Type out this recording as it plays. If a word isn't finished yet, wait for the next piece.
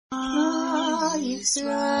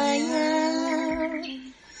Israel,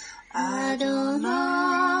 Adonai,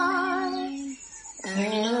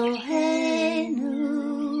 Eloheinu,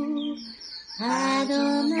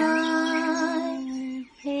 Adonai,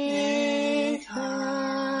 Echad,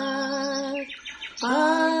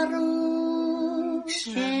 Baruch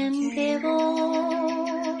Shem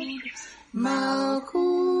Kevod, Malkuto,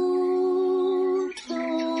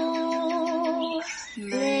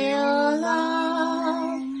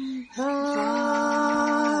 Leolam Va'ed.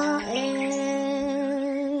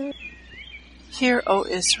 Hear, O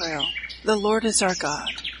Israel, the Lord is our God,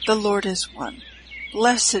 the Lord is one.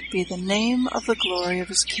 Blessed be the name of the glory of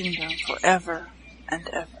his kingdom forever and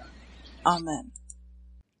ever. Amen.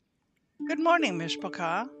 Good morning,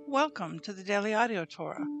 Mishpachah. Welcome to the Daily Audio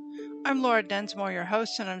Torah. I'm Laura Densmore, your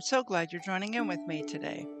host, and I'm so glad you're joining in with me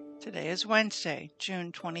today. Today is Wednesday,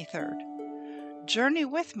 June 23rd. Journey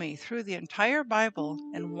with me through the entire Bible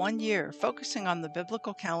in 1 year, focusing on the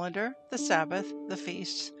biblical calendar, the Sabbath, the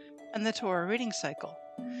feasts, and the Torah reading cycle.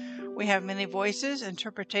 We have many voices,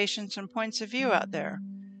 interpretations, and points of view out there,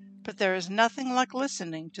 but there is nothing like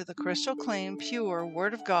listening to the crystal clean, pure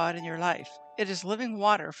Word of God in your life. It is living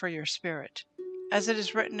water for your spirit, as it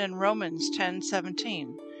is written in Romans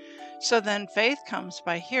 10:17. So then faith comes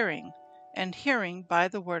by hearing, and hearing by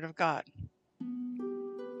the Word of God.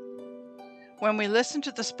 When we listen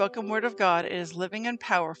to the spoken Word of God, it is living and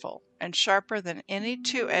powerful, and sharper than any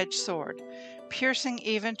two-edged sword, piercing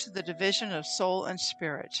even to the division of soul and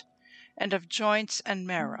spirit, and of joints and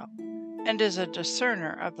marrow, and is a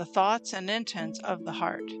discerner of the thoughts and intents of the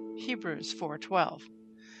heart. Hebrews 4:12.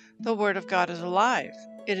 The Word of God is alive,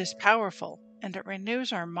 it is powerful, and it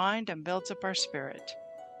renews our mind and builds up our spirit.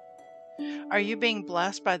 Are you being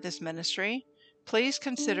blessed by this ministry? Please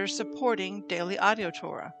consider supporting Daily Audio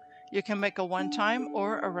Torah. You can make a one-time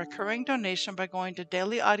or a recurring donation by going to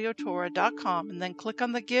dailyaudiotorah.com and then click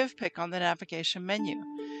on the Give pick on the navigation menu.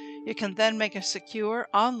 You can then make a secure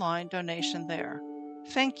online donation there.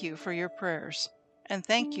 Thank you for your prayers, and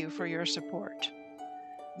thank you for your support.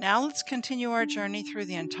 Now let's continue our journey through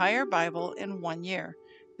the entire Bible in 1 year.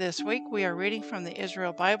 This week we are reading from the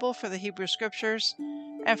Israel Bible for the Hebrew Scriptures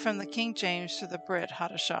and from the King James to the Brit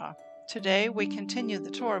Hadashah. Today we continue the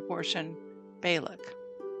Torah portion, Balak.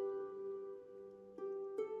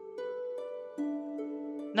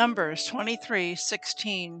 Numbers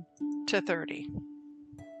 23:16-30.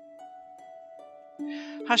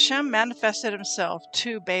 Hashem manifested himself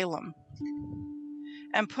to Balaam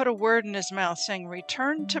and put a word in his mouth, saying,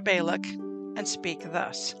 "Return to Balak and speak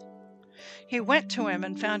thus." He went to him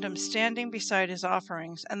and found him standing beside his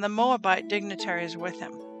offerings, and the Moabite dignitaries with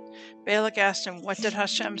him. Balak asked him, "What did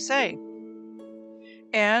Hashem say?"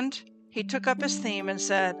 And he took up his theme and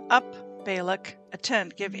said, "Up, Balak,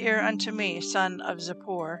 attend, give ear unto me, son of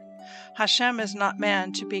Zippor. Hashem is not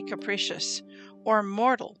man to be capricious, or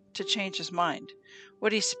mortal to change his mind.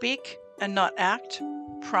 Would he speak and not act,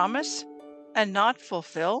 promise and not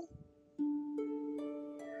fulfill?"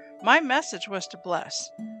 My message was to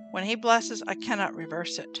bless. When he blesses, I cannot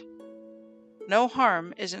reverse it. No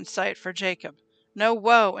harm is in sight for Jacob, no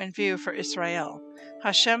woe in view for Israel.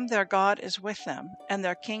 Hashem their God is with them, and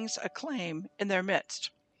their kings acclaim in their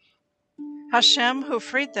midst. Hashem, who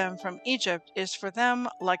freed them from Egypt, is for them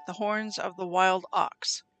like the horns of the wild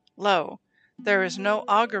ox. Lo, there is no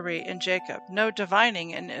augury in Jacob, no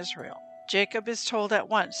divining in Israel. Jacob is told at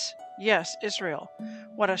once, yes, Israel,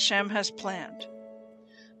 what Hashem has planned.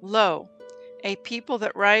 Lo, a people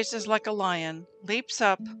that rises like a lion, leaps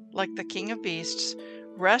up like the king of beasts,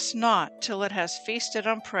 rests not till it has feasted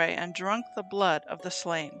on prey and drunk the blood of the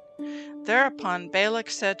slain. Thereupon Balak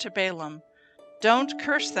said to Balaam, "Don't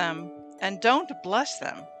curse them, and don't bless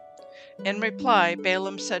them." In reply,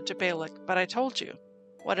 Balaam said to Balak, "But I told you,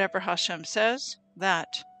 whatever Hashem says,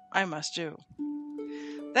 that I must do."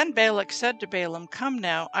 Then Balak said to Balaam, "Come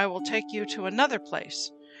now, I will take you to another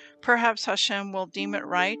place. Perhaps Hashem will deem it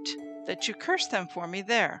right that you curse them for me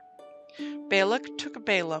there." Balak took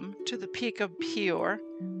Balaam to the peak of Peor,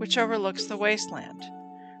 which overlooks the wasteland.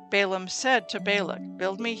 Balaam said to Balak,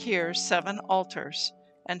 "Build me here 7 altars,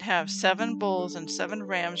 and have 7 bulls and 7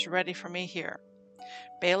 rams ready for me here."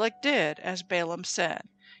 Balak did as Balaam said.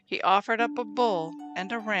 He offered up a bull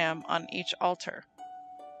and a ram on each altar.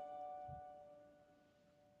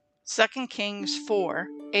 2 Kings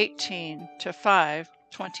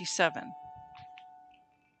 4:18-5:27.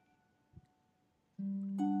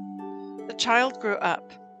 The child grew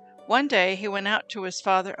up. One day he went out to his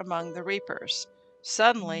father among the reapers.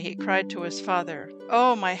 Suddenly he cried to his father,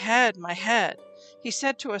 "Oh, my head, my head!" He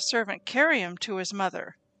said to a servant, "Carry him to his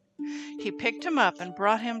mother." He picked him up and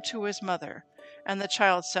brought him to his mother. And the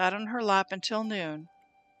child sat on her lap until noon,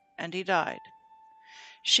 and he died.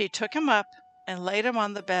 She took him up and laid him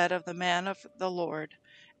on the bed of the man of the Lord,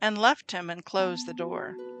 and left him and closed the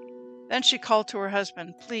door. Then she called to her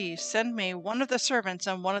husband, "Please send me one of the servants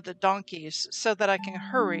and one of the donkeys, so that I can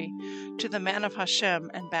hurry to the man of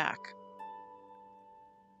Hashem and back."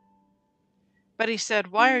 But he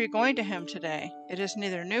said, "Why are you going to him today? It is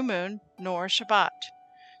neither new moon nor Shabbat."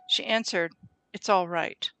 She answered, "It's all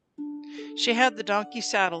right." She had the donkey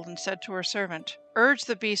saddled and said to her servant, "Urge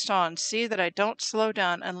the beast on, see that I don't slow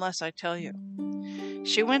down unless I tell you."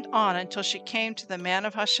 She went on until she came to the man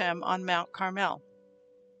of Hashem on Mount Carmel.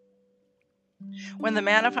 When the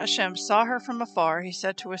man of Hashem saw her from afar, he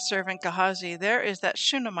said to his servant Gehazi, "There is that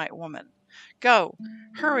Shunammite woman. Go,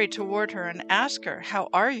 hurry toward her and ask her, 'How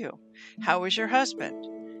are you? How is your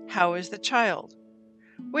husband? How is the child?'"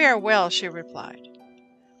 "We are well," she replied.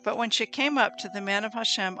 But when she came up to the man of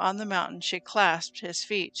Hashem on the mountain, she clasped his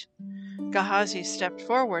feet. Gehazi stepped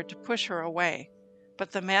forward to push her away.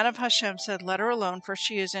 But the man of Hashem said, "Let her alone, for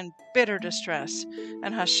she is in bitter distress,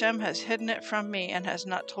 and Hashem has hidden it from me and has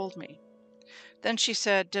not told me." Then she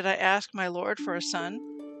said, "Did I ask my Lord for a son?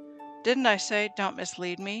 Didn't I say, 'Don't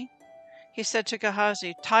mislead me'?" He said to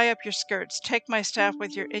Gehazi, "Tie up your skirts, take my staff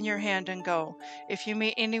in your hand and go. If you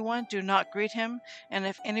meet anyone, do not greet him, and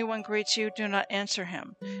if anyone greets you, do not answer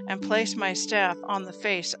him, and place my staff on the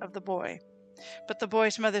face of the boy." But the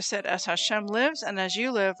boy's mother said, "As Hashem lives and as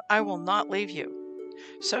you live, I will not leave you."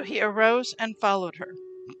 So he arose and followed her.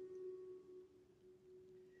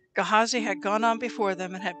 Gehazi had gone on before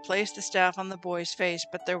them and had placed the staff on the boy's face,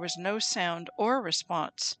 but there was no sound or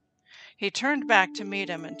response. He turned back to meet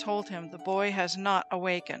him and told him, "The boy has not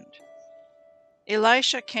awakened."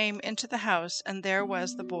 Elisha came into the house, and there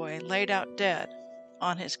was the boy laid out dead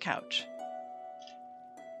on his couch.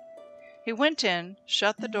 He went in,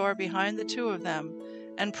 shut the door behind the two of them,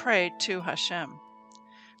 and prayed to Hashem.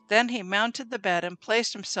 Then he mounted the bed and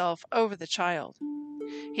placed himself over the child.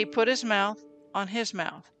 He put his mouth on his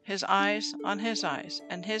mouth, his eyes on his eyes,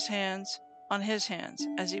 and his hands on his hands,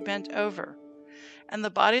 as he bent over, and the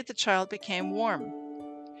body of the child became warm.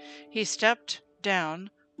 He stepped down,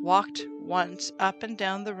 walked once up and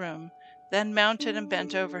down the room, then mounted and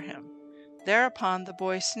bent over him. Thereupon the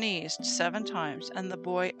boy sneezed 7 times, and the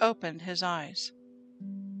boy opened his eyes.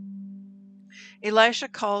 Elisha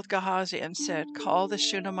called Gehazi and said, "Call the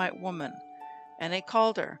Shunammite woman." And he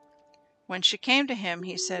called her. When she came to him,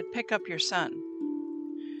 he said, "Pick up your son."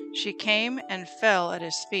 She came and fell at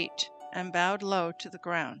his feet and bowed low to the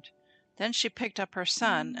ground. Then she picked up her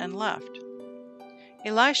son and left.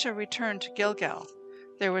 Elisha returned to Gilgal.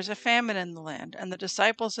 There was a famine in the land, and the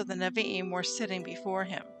disciples of the Nevi'im were sitting before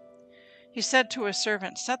him. He said to his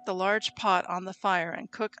servant, "Set the large pot on the fire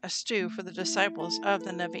and cook a stew for the disciples of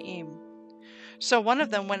the Nevi'im." So one of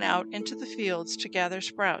them went out into the fields to gather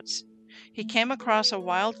sprouts. He came across a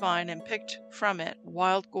wild vine and picked from it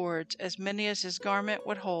wild gourds, as many as his garment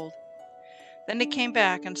would hold. Then he came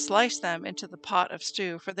back and sliced them into the pot of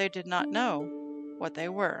stew, for they did not know what they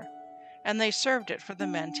were, and they served it for the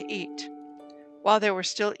men to eat. While they were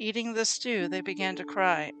still eating the stew, they began to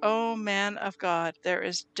cry, "O man of God, there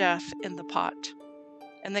is death in the pot,"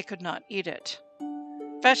 and they could not eat it.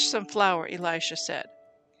 "Fetch some flour," Elisha said.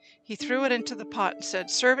 He threw it into the pot and said,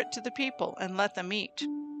 "Serve it to the people and let them eat."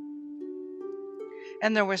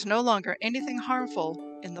 And there was no longer anything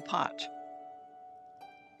harmful in the pot.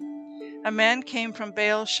 A man came from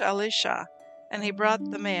Baal Shalisha, and he brought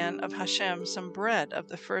the man of Hashem some bread of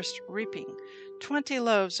the first reaping, 20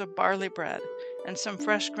 loaves of barley bread, and some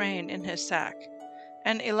fresh grain in his sack.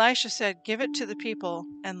 And Elisha said, "Give it to the people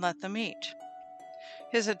and let them eat."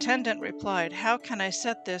 His attendant replied, "How can I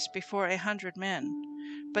set this before 100 men?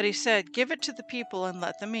 But he said, "Give it to the people and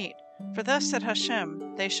let them eat. For thus said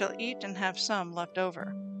Hashem, they shall eat and have some left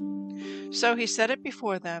over." So he set it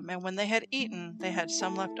before them, and when they had eaten, they had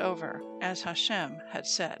some left over, as Hashem had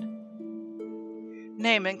said.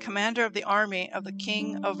 Naaman, commander of the army of the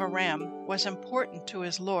king of Aram, was important to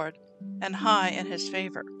his lord and high in his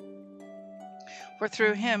favor. For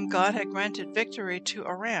through him God had granted victory to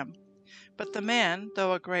Aram. But the man,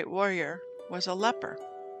 though a great warrior, was a leper.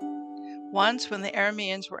 Once, when the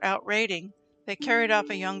Arameans were out raiding, they carried off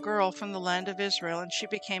a young girl from the land of Israel, and she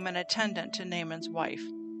became an attendant to Naaman's wife.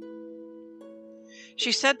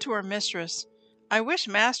 She said to her mistress, "I wish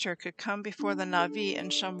master could come before the Navi in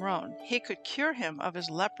Shomron. He could cure him of his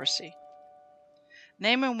leprosy."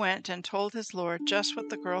 Naaman went and told his lord just what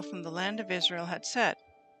the girl from the land of Israel had said.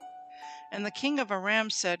 And the king of Aram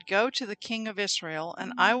said, "Go to the king of Israel,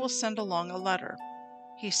 and I will send along a letter."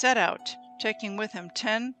 He set out, taking with him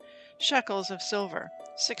 10 shekels of silver,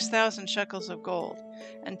 6,000 shekels of gold,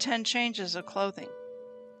 and 10 changes of clothing.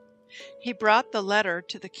 He brought the letter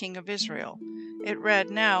to the king of Israel. It read,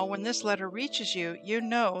 "Now, when this letter reaches you, you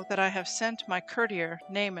know that I have sent my courtier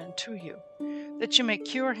Naaman to you, that you may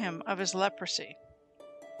cure him of his leprosy."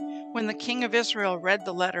 When the king of Israel read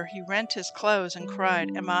the letter, he rent his clothes and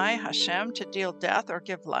cried, "Am I Hashem to deal death or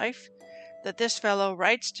give life, that this fellow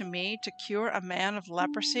writes to me to cure a man of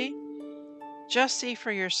leprosy? Just see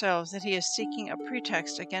for yourselves that he is seeking a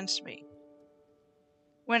pretext against me."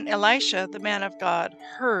 When Elisha, the man of God,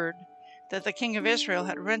 heard that the king of Israel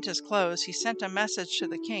had rent his clothes, he sent a message to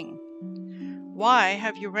the king. "Why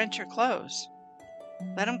have you rent your clothes?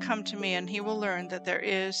 Let him come to me, and he will learn that there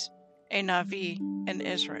is a Navi in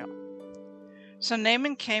Israel." So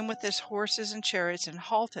Naaman came with his horses and chariots and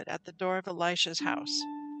halted at the door of Elisha's house.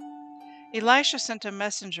 Elisha sent a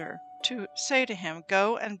messenger to say to him,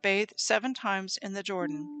 "Go and bathe 7 times in the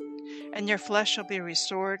Jordan, and your flesh shall be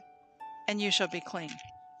restored, and you shall be clean."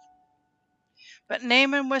 But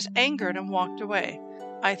Naaman was angered and walked away.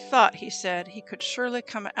 "I thought," he said, "he could surely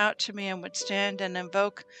come out to me and would stand and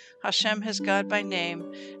invoke Hashem his God by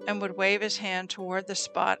name, and would wave his hand toward the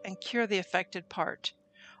spot and cure the affected part.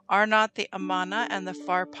 Are not the Amana and the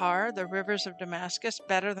Pharpar, the rivers of Damascus,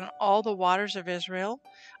 better than all the waters of Israel?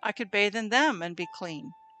 I could bathe in them and be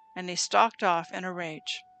clean." And he stalked off in a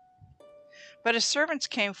rage. But his servants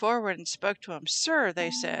came forward and spoke to him. "Sir,"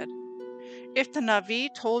 they said, "if the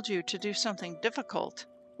Navi told you to do something difficult,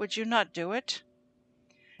 would you not do it?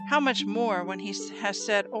 How much more when he has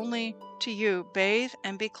said only to you, 'Bathe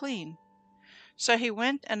and be clean'?" So he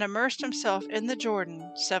went and immersed himself in the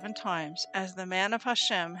Jordan 7 times, as the man of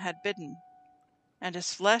Hashem had bidden, and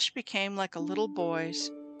his flesh became like a little boy's,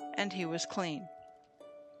 and he was clean.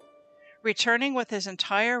 Returning with his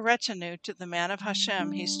entire retinue to the man of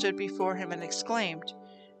Hashem, he stood before him and exclaimed,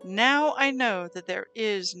 "Now I know that there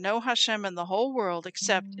is no Hashem in the whole world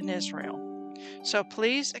except in Israel. So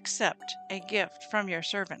please accept a gift from your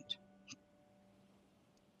servant."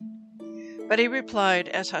 But he replied,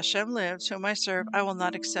 "As Hashem lives, whom I serve, I will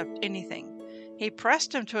not accept anything." He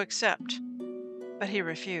pressed him to accept, but he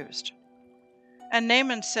refused. And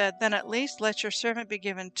Naaman said, "Then at least let your servant be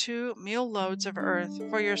given 2 mule loads of earth,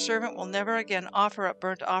 for your servant will never again offer up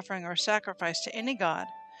burnt offering or sacrifice to any god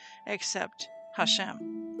except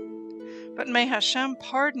Hashem. But may Hashem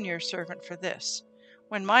pardon your servant for this.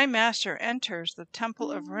 When my master enters the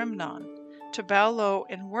temple of Rimnon to bow low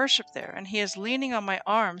in worship there, and he is leaning on my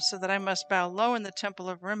arm so that I must bow low in the temple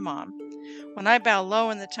of Rimmon, when I bow low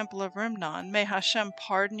in the temple of Rimnon, may Hashem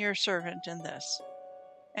pardon your servant in this."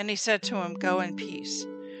 And he said to him, "Go in peace."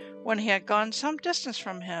 When he had gone some distance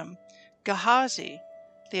from him, Gehazi,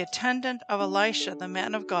 the attendant of Elisha, the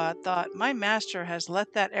man of God, thought, "My master has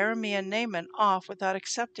let that Aramean Naaman off without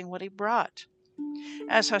accepting what he brought.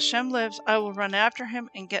 As Hashem lives, I will run after him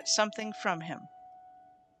and get something from him."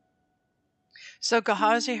 So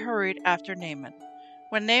Gehazi hurried after Naaman.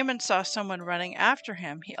 When Naaman saw someone running after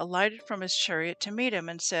him, he alighted from his chariot to meet him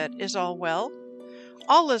and said, "Is all well?"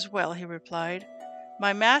 "All is well," he replied.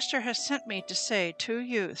 "My master has sent me to say 2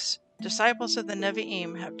 youths, disciples of the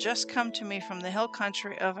Nevi'im, have just come to me from the hill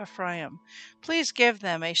country of Ephraim. Please give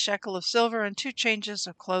them a shekel of silver and 2 changes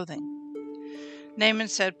of clothing." Naaman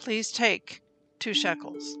said, "Please take 2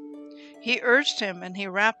 shekels." He urged him, and he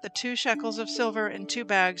wrapped the 2 shekels of silver in 2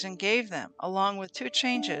 bags and gave them, along with 2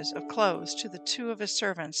 changes of clothes, to the 2 of his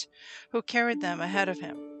servants, who carried them ahead of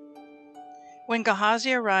him. When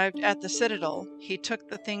Gehazi arrived at the citadel, he took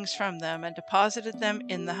the things from them and deposited them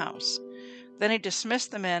in the house. Then he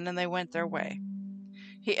dismissed the men, and they went their way.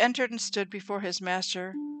 He entered and stood before his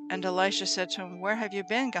master, and Elisha said to him, "Where have you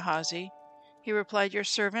been, Gehazi?" He replied, "Your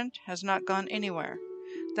servant has not gone anywhere."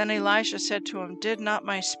 Then Elisha said to him, "Did not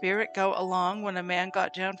my spirit go along when a man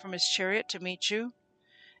got down from his chariot to meet you?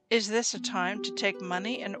 Is this a time to take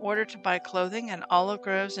money in order to buy clothing and olive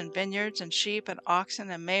groves and vineyards and sheep and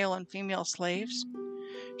oxen and male and female slaves?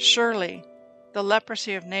 Surely the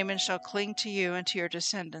leprosy of Naaman shall cling to you and to your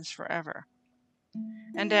descendants forever."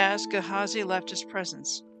 And as Gehazi left his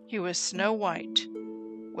presence, he was snow white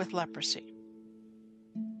with leprosy.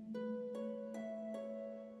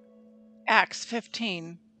 Acts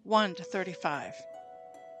 15, 1-35.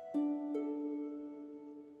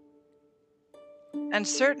 And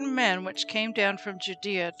certain men which came down from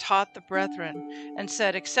Judea taught the brethren, and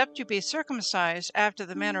said, "Except you be circumcised after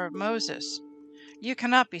the manner of Moses, you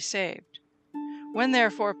cannot be saved." When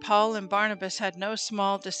therefore Paul and Barnabas had no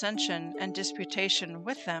small dissension and disputation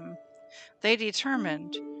with them, they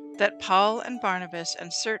determined that Paul and Barnabas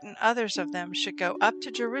and certain others of them should go up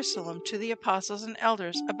to Jerusalem to the apostles and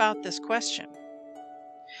elders about this question.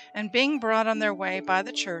 And being brought on their way by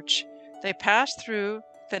the church, they passed through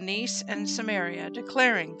Phoenice and Samaria,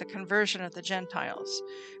 declaring the conversion of the Gentiles.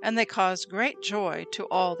 And they caused great joy to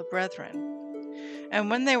all the brethren. And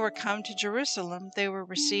when they were come to Jerusalem, they were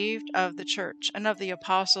received of the church and of the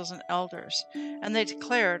apostles and elders, and they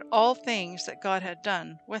declared all things that God had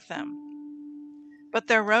done with them. But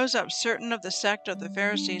there rose up certain of the sect of the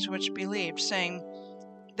Pharisees which believed, saying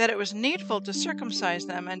that it was needful to circumcise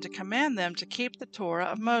them and to command them to keep the Torah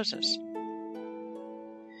of Moses.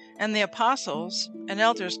 And the apostles and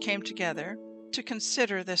elders came together to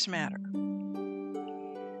consider this matter.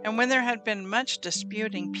 And when there had been much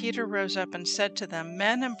disputing, Peter rose up and said to them,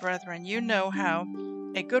 Men and brethren, you know how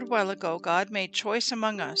a good while ago God made choice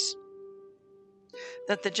among us,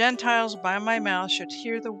 that the Gentiles by my mouth should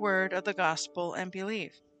hear the word of the gospel and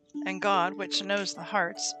believe. And God, which knows the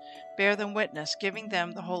hearts, bare them witness, giving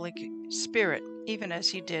them the Holy Spirit, even as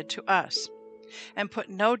he did to us, and put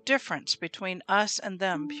no difference between us and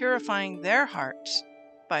them, purifying their hearts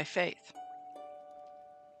by faith.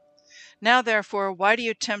 Now therefore, why do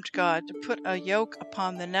you tempt God to put a yoke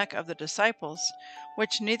upon the neck of the disciples,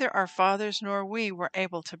 which neither our fathers nor we were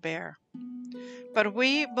able to bear? But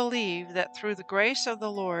we believe that through the grace of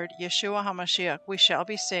the Lord Yeshua HaMashiach we shall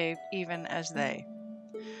be saved, even as they.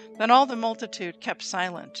 Then all the multitude kept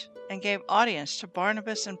silent, and gave audience to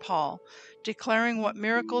Barnabas and Paul, declaring what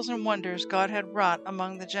miracles and wonders God had wrought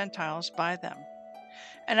among the Gentiles by them.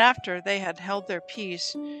 And after they had held their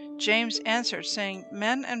peace, James answered, saying,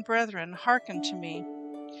 Men and brethren, hearken to me.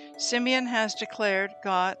 Simeon has declared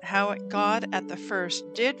how God at the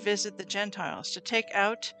first did visit the Gentiles, to take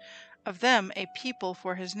out of them a people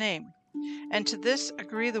for his name. And to this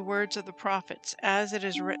agree the words of the prophets, as it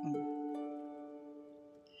is written,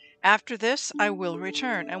 After this I will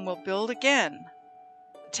return, and will build again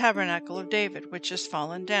the tabernacle of David, which is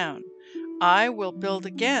fallen down. I will build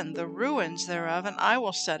again the ruins thereof, and I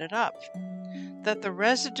will set it up, that the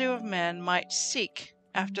residue of men might seek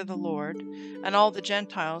after the Lord, and all the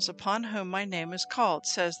Gentiles upon whom my name is called,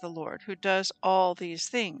 says the Lord, who does all these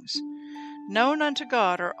things. Known unto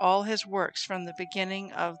God are all his works from the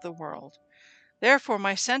beginning of the world. Therefore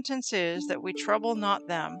my sentence is, that we trouble not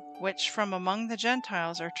them which from among the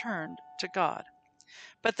Gentiles are turned to God,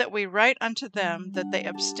 but that we write unto them that they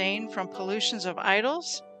abstain from pollutions of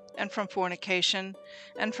idols, and from fornication,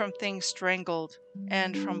 and from things strangled,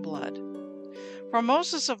 and from blood. For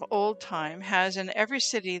Moses of old time has in every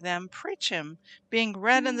city them preach him, being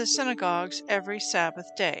read in the synagogues every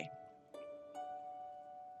Sabbath day.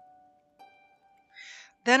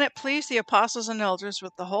 Then it pleased the apostles and elders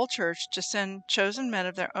with the whole church to send chosen men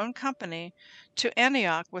of their own company to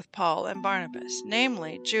Antioch with Paul and Barnabas,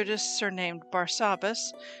 namely Judas surnamed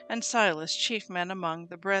Barsabbas, and Silas, chief men among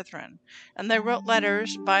the brethren. And they wrote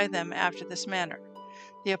letters by them after this manner.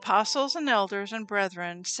 The apostles and elders and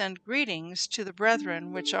brethren send greetings to the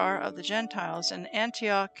brethren which are of the Gentiles in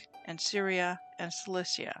Antioch and Syria and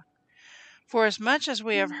Cilicia. Forasmuch as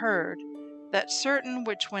we have heard that certain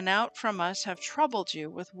which went out from us have troubled you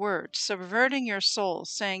with words, subverting your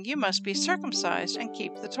souls, saying, You must be circumcised and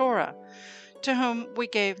keep the Torah, to whom we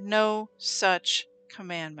gave no such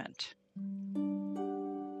commandment.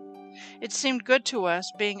 It seemed good to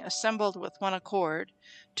us, being assembled with one accord,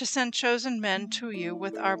 to send chosen men to you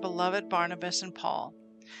with our beloved Barnabas and Paul,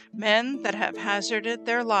 men that have hazarded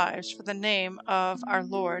their lives for the name of our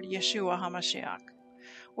Lord Yeshua HaMashiach.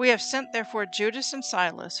 We have sent therefore Judas and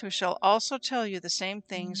Silas, who shall also tell you the same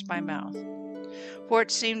things by mouth. For it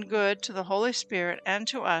seemed good to the Holy Spirit and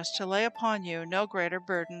to us to lay upon you no greater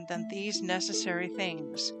burden than these necessary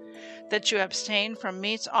things, that you abstain from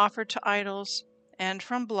meats offered to idols, and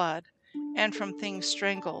from blood, and from things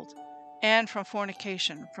strangled, and from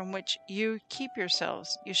fornication, from which you keep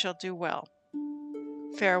yourselves, you shall do well.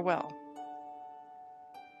 Farewell.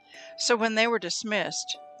 So when they were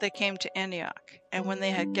dismissed, they came to Antioch, and when they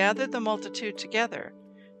had gathered the multitude together,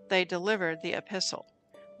 they delivered the epistle,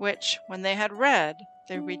 which, when they had read,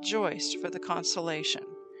 they rejoiced for the consolation.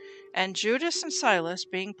 And Judas and Silas,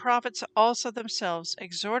 being prophets also themselves,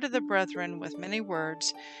 exhorted the brethren with many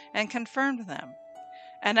words, and confirmed them.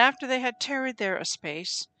 And after they had tarried there a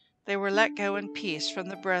space, they were let go in peace from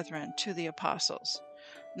the brethren to the apostles.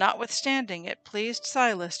 Notwithstanding, it pleased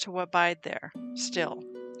Silas to abide there still.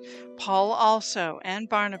 Paul also and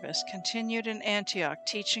Barnabas continued in Antioch,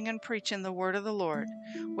 teaching and preaching the word of the Lord,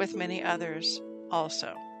 with many others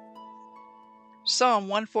also. Psalm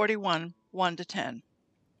 141, 1-10.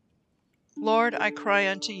 Lord, I cry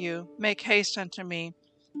unto you, make haste unto me,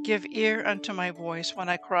 give ear unto my voice when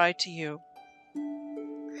I cry to you.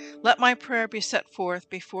 Let my prayer be set forth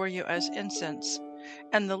before you as incense,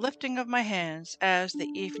 and the lifting of my hands as the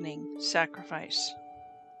evening sacrifice.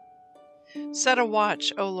 Set a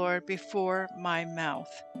watch, O Lord, before my mouth.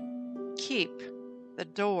 Keep the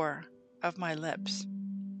door of my lips.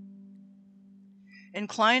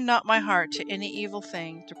 Incline not my heart to any evil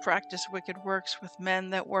thing, to practice wicked works with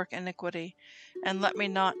men that work iniquity, and let me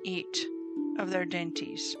not eat of their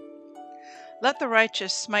dainties. Let the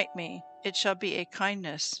righteous smite me, it shall be a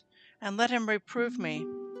kindness, and let him reprove me,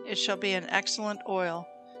 it shall be an excellent oil,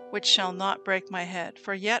 which shall not break my head.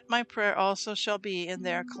 For yet my prayer also shall be in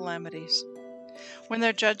their calamities. When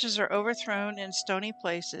their judges are overthrown in stony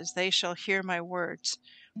places, they shall hear my words,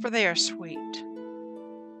 for they are sweet.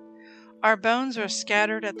 Our bones are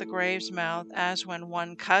scattered at the grave's mouth, as when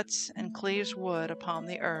one cuts and cleaves wood upon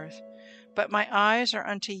the earth. But my eyes are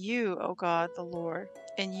unto you, O God the Lord.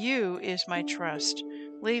 In you is my trust.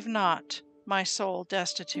 Leave not my soul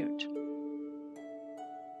destitute.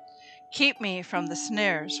 Keep me from the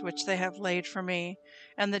snares which they have laid for me,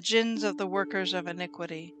 and the gins of the workers of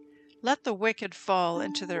iniquity. Let the wicked fall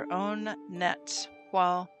into their own nets,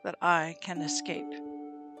 while that I can escape.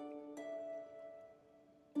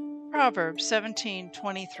 Proverbs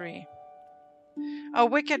 17:23. A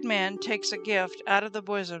wicked man takes a gift out of the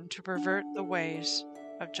bosom to pervert the ways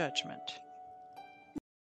of judgment.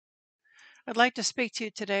 I'd like to speak to you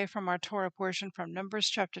today from our Torah portion from Numbers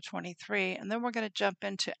chapter 23, and then we're going to jump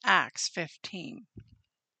into Acts 15.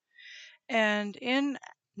 And in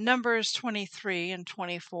Numbers 23 and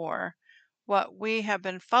 24, what we have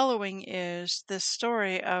been following is this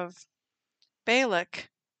story of Balak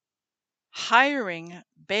hiring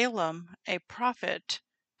Balaam, a prophet,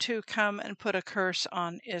 to come and put a curse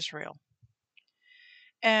on Israel.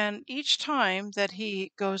 And each time that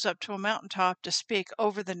he goes up to a mountaintop to speak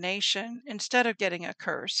over the nation, instead of getting a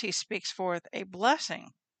curse, he speaks forth a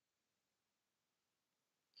blessing.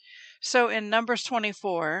 So in Numbers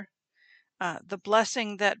 24, the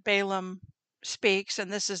blessing that Balaam speaks,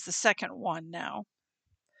 and this is the second one now,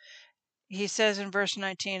 he says in verse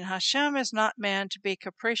 19, Hashem is not man to be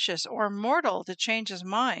capricious, or mortal to change his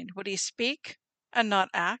mind. Would he speak and not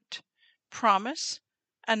act, promise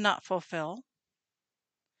and not fulfill?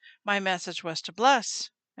 My message was to bless,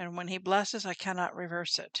 and when he blesses, I cannot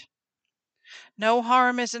reverse it. No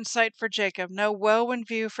harm is in sight for Jacob, no woe in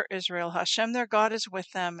view for Israel. Hashem their God is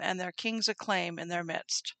with them, and their kings acclaim in their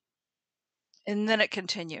midst. And then it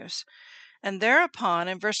continues. And thereupon,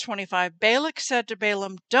 in verse 25, Balak said to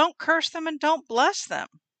Balaam, Don't curse them and don't bless them.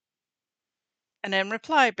 And in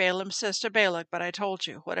reply, Balaam says to Balak, But I told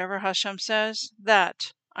you, whatever Hashem says,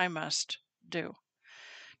 that I must do.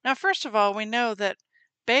 Now, first of all, we know that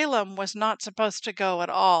Balaam was not supposed to go at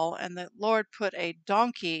all, and the Lord put a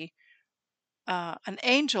donkey, an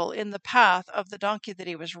angel, in the path of the donkey that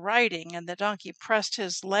he was riding, and the donkey pressed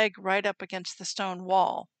his leg right up against the stone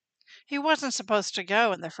wall. He wasn't supposed to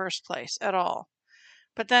go in the first place at all.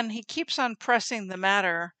 But then he keeps on pressing the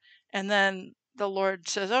matter, and then the Lord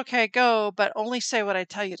says, Okay, go, but only say what I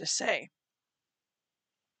tell you to say.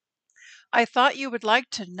 I thought you would like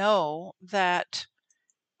to know that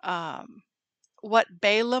what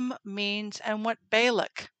Balaam means and what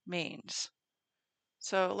Balak means.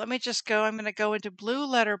 So let me just go. I'm going to go into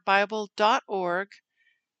blueletterbible.org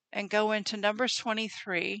and go into Numbers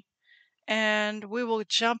 23, and we will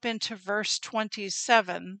jump into verse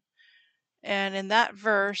 27. And in that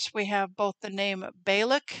verse, we have both the name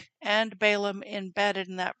Balak and Balaam embedded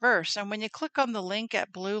in that verse. And when you click on the link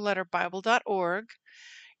at blueletterbible.org,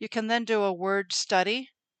 you can then do a word study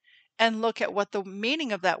and look at what the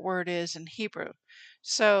meaning of that word is in Hebrew.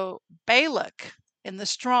 So Balak in the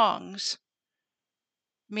Strong's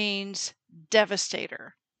means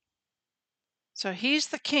devastator. So he's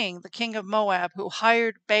the king of Moab, who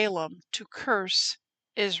hired Balaam to curse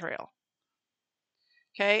Israel.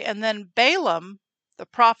 Okay, and then Balaam, the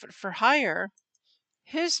prophet for hire,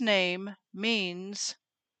 his name means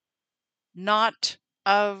not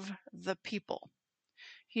of the people.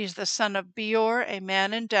 He's the son of Beor, a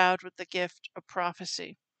man endowed with the gift of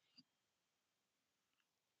prophecy.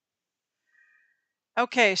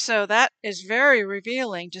 Okay, so that is very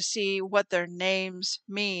revealing to see what their names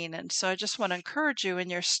mean. And so I just want to encourage you in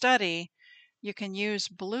your study, you can use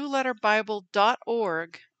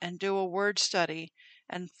blueletterbible.org and do a word study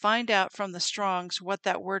and find out from the Strongs what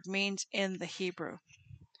that word means in the Hebrew.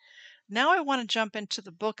 Now I want to jump into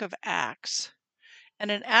the book of Acts. And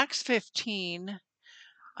in Acts 15,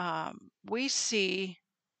 we see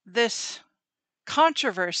this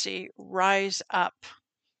controversy rise up.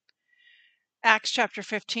 Acts chapter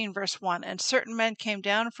 15, verse 1, And certain men came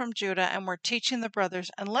down from Judah and were teaching the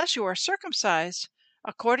brothers, Unless you are circumcised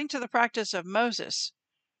according to the practice of Moses,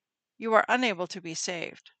 you are unable to be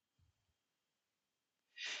saved.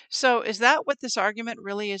 So, is that what this argument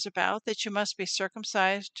really is about? That you must be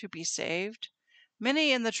circumcised to be saved?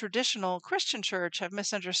 Many in the traditional Christian church have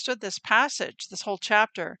misunderstood this passage, this whole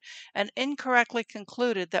chapter, and incorrectly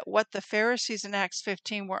concluded that what the Pharisees in Acts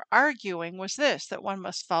 15 were arguing was this, that one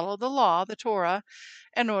must follow the law, the Torah,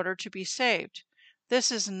 in order to be saved.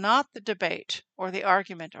 This is not the debate or the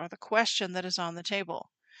argument or the question that is on the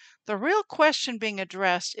table. The real question being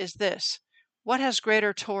addressed is this: what has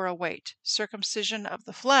greater Torah weight, circumcision of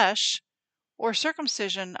the flesh or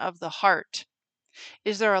circumcision of the heart?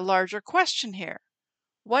 Is there a larger question here?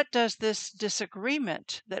 What does this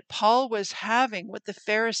disagreement that Paul was having with the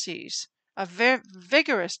Pharisees, a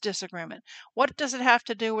vigorous disagreement, what does it have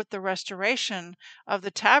to do with the restoration of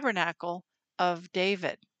the tabernacle of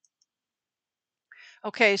David?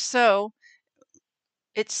 Okay, so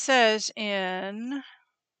it says in,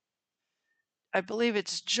 I believe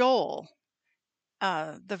it's Joel.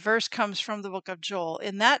 The verse comes from the book of Joel.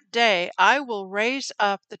 In that day I will raise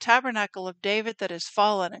up the tabernacle of David that is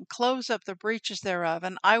fallen, and close up the breaches thereof,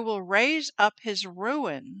 and I will raise up his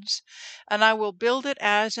ruins, and I will build it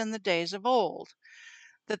as in the days of old,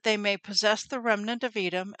 that they may possess the remnant of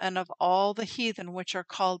Edom and of all the heathen which are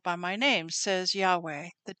called by my name, says Yahweh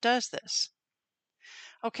that does this.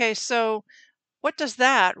 Okay, so what does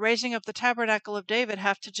that, raising up the tabernacle of David,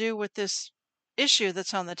 have to do with this issue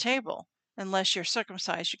that's on the table? Unless you're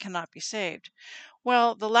circumcised, you cannot be saved.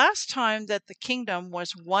 Well, the last time that the kingdom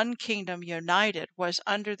was one kingdom united was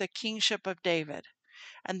under the kingship of David.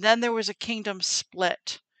 And then there was a kingdom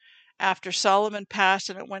split. After Solomon passed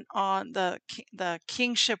and it went on, the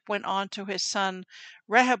kingship went on to his son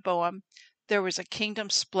Rehoboam. There was a kingdom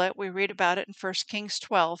split. We read about it in 1 Kings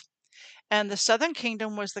 12. And the southern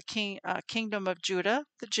kingdom was the kingdom of Judah,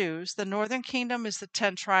 the Jews. The northern kingdom is the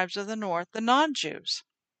 10 tribes of the north, the non-Jews.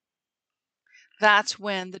 That's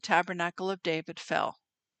when the tabernacle of David fell,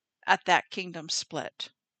 at that kingdom split.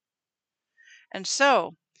 And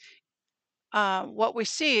so, what we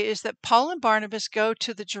see is that Paul and Barnabas go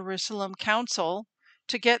to the Jerusalem council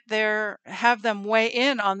to have them weigh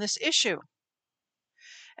in on this issue.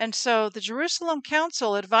 And so the Jerusalem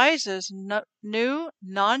Council advises new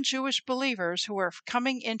non-Jewish believers who are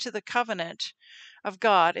coming into the covenant of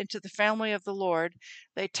God, into the family of the Lord.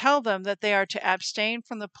 They tell them that they are to abstain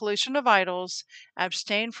from the pollution of idols,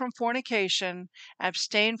 abstain from fornication,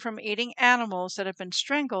 abstain from eating animals that have been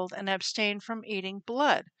strangled, and abstain from eating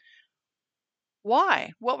blood.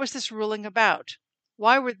 Why? What was this ruling about?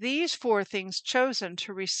 Why were these 4 things chosen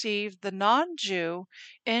to receive the non-Jew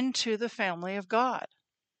into the family of God?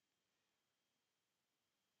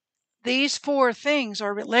 These 4 things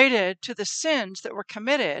are related to the sins that were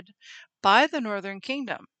committed by the northern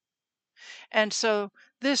kingdom. And so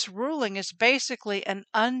this ruling is basically an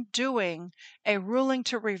undoing, a ruling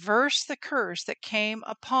to reverse the curse that came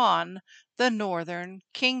upon the northern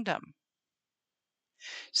kingdom.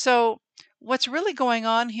 So what's really going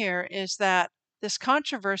on here is that this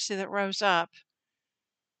controversy that rose up,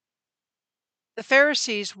 the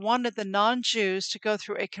Pharisees wanted the non-Jews to go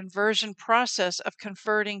through a conversion process of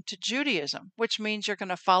converting to Judaism, which means you're going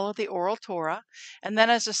to follow the oral Torah, and then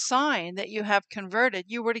as a sign that you have converted,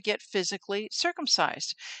 you were to get physically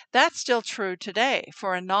circumcised. That's still true today.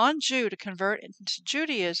 For a non-Jew to convert into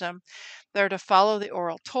Judaism, they're to follow the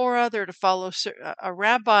oral Torah, they're to follow a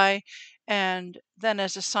rabbi, and then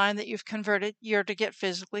as a sign that you've converted, you're to get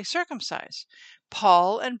physically circumcised.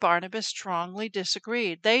 Paul and Barnabas strongly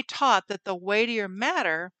disagreed. They taught that the weightier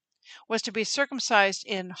matter was to be circumcised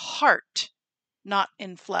in heart, not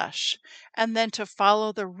in flesh, and then to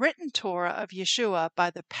follow the written Torah of Yeshua by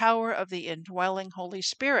the power of the indwelling Holy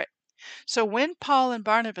Spirit. So when Paul and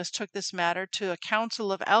Barnabas took this matter to a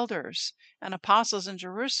council of elders and apostles in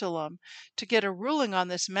Jerusalem to get a ruling on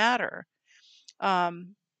this matter,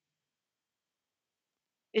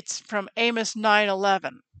 it's from Amos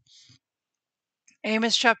 9:11.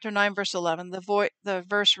 Amos chapter 9, verse 11, the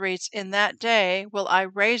verse reads, "In that day will I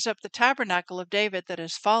raise up the tabernacle of David that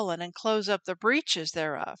is fallen, and close up the breaches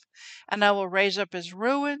thereof. And I will raise up his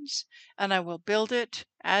ruins, and I will build it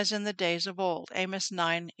as in the days of old." Amos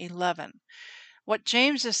 9:11. What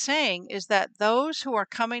James is saying is that those who are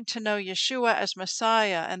coming to know Yeshua as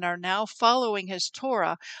Messiah and are now following his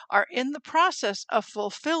Torah are in the process of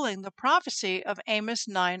fulfilling the prophecy of Amos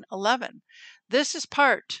 9:11. This is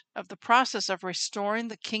part of the process of restoring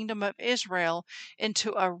the kingdom of Israel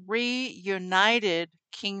into a reunited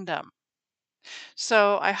kingdom.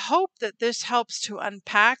 So I hope that this helps to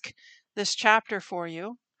unpack this chapter for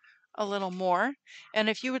you a little more. And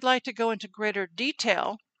if you would like to go into greater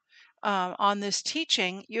detail, on this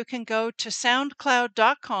teaching, you can go to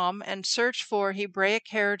soundcloud.com and search for Hebraic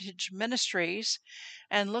Heritage Ministries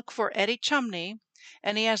and look for Eddie Chumney,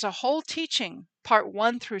 and he has a whole teaching, part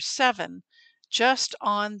 1 through 7, just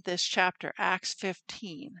on this chapter, Acts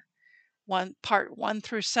 15. Part 1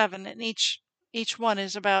 through 7, and each one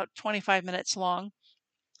is about 25 minutes long,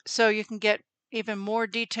 so you can get even more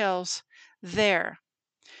details there.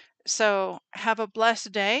 So have a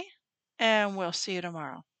blessed day, and we'll see you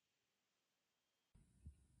tomorrow.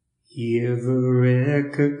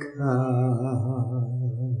 Yevrekka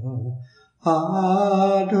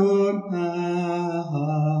Adonai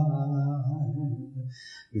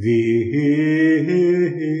Vish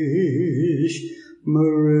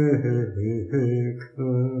Mereka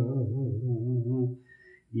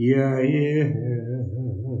Yair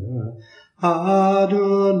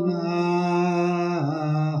Adonai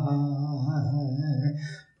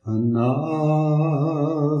Panavilaka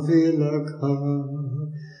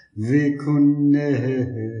Vikuneka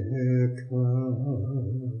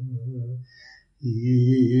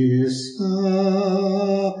Isa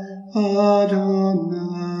Adonai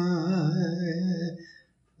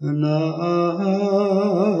Panav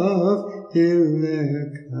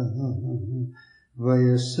Ileka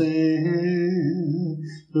Vayasen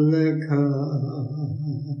Leka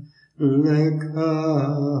Leka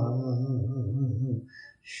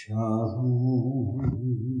Shalom.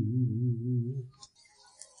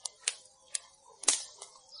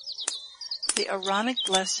 The Aaronic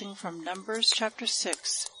blessing from Numbers chapter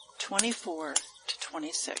 6, 24 to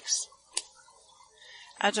 26.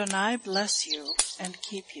 Adonai bless you and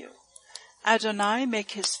keep you. Adonai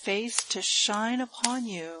make his face to shine upon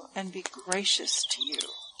you and be gracious to you.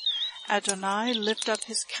 Adonai lift up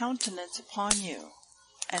his countenance upon you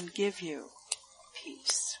and give you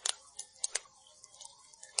peace.